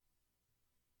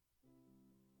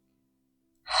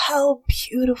How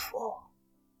beautiful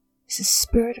is the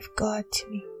Spirit of God to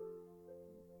me.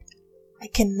 I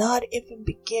cannot even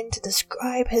begin to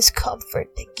describe His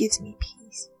comfort that gives me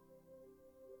peace.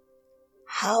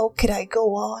 How could I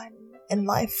go on in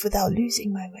life without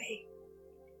losing my way?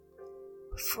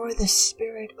 For the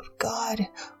Spirit of God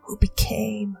who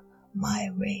became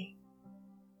my way.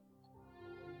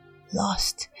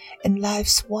 Lost in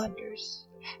life's wonders,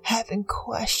 having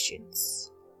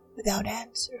questions without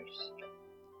answers,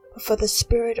 but for the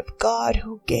Spirit of God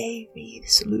who gave me the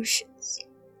solutions.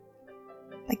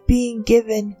 Like being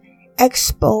given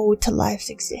expo to life's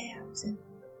exams and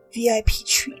VIP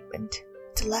treatment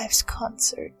to life's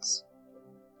concerts.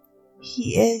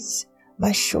 He is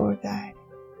my shore guide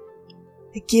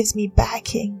that gives me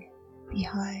backing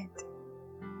behind.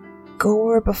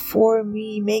 Goer before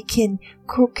me, making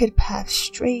crooked paths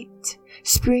straight,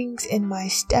 springs in my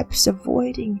steps,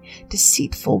 avoiding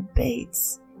deceitful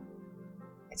baits.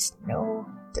 It's no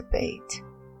debate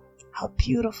how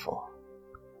beautiful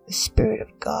the Spirit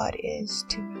of God is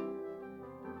to me.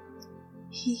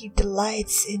 He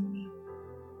delights in me,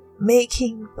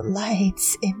 making the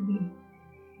lights in me.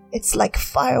 It's like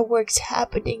fireworks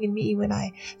happening in me when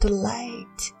I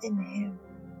delight in Him.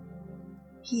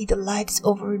 He delights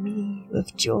over me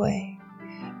with joy,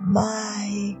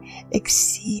 my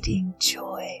exceeding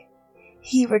joy.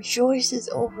 He rejoices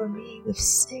over me with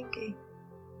singing.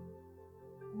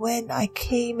 When I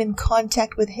came in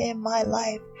contact with Him, my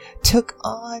life took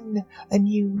on a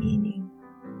new meaning.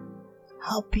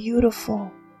 How beautiful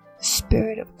the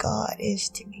Spirit of God is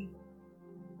to me.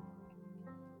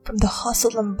 From the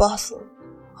hustle and bustle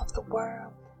of the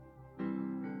world,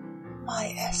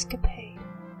 my escapade,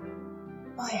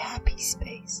 my happy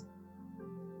space,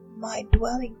 my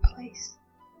dwelling place,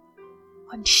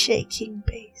 unshaking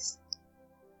base,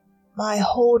 my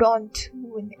hold on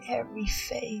to in every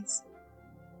phase,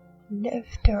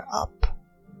 lifter up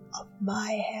of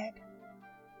my head,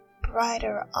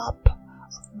 brighter up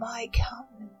of my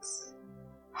countenance.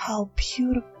 How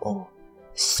beautiful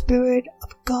the Spirit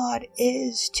of God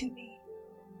is to me.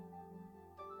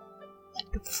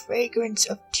 Like the fragrance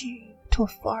of dew to a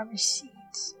farmer's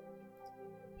seeds,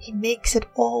 He makes it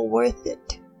all worth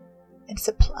it and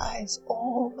supplies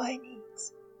all my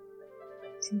needs.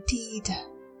 Indeed,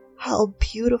 how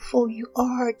beautiful you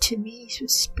are to me,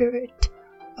 sweet Spirit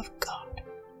of God.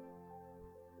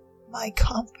 My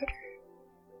comforter,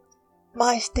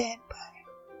 my standby,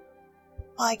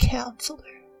 my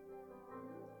counselor,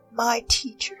 my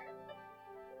teacher,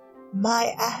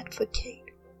 my advocate,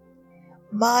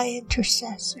 my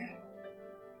intercessor,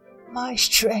 my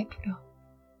strength,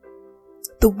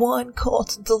 the one called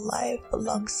to life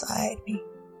alongside me,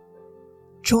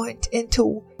 joined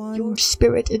into one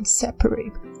spirit inseparably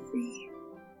free,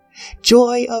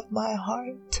 joy of my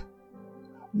heart,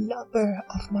 lover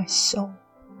of my soul,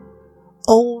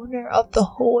 owner of the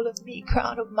whole of me,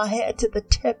 crown of my head to the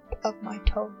tip of my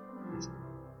toes,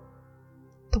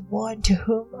 the one to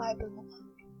whom I belong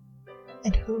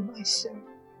and whom I serve.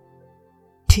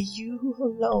 To you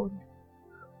alone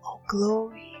all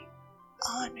glory,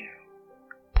 honor,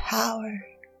 power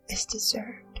is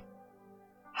deserved.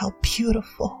 How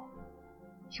beautiful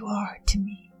you are to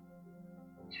me,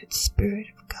 good Spirit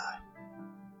of God.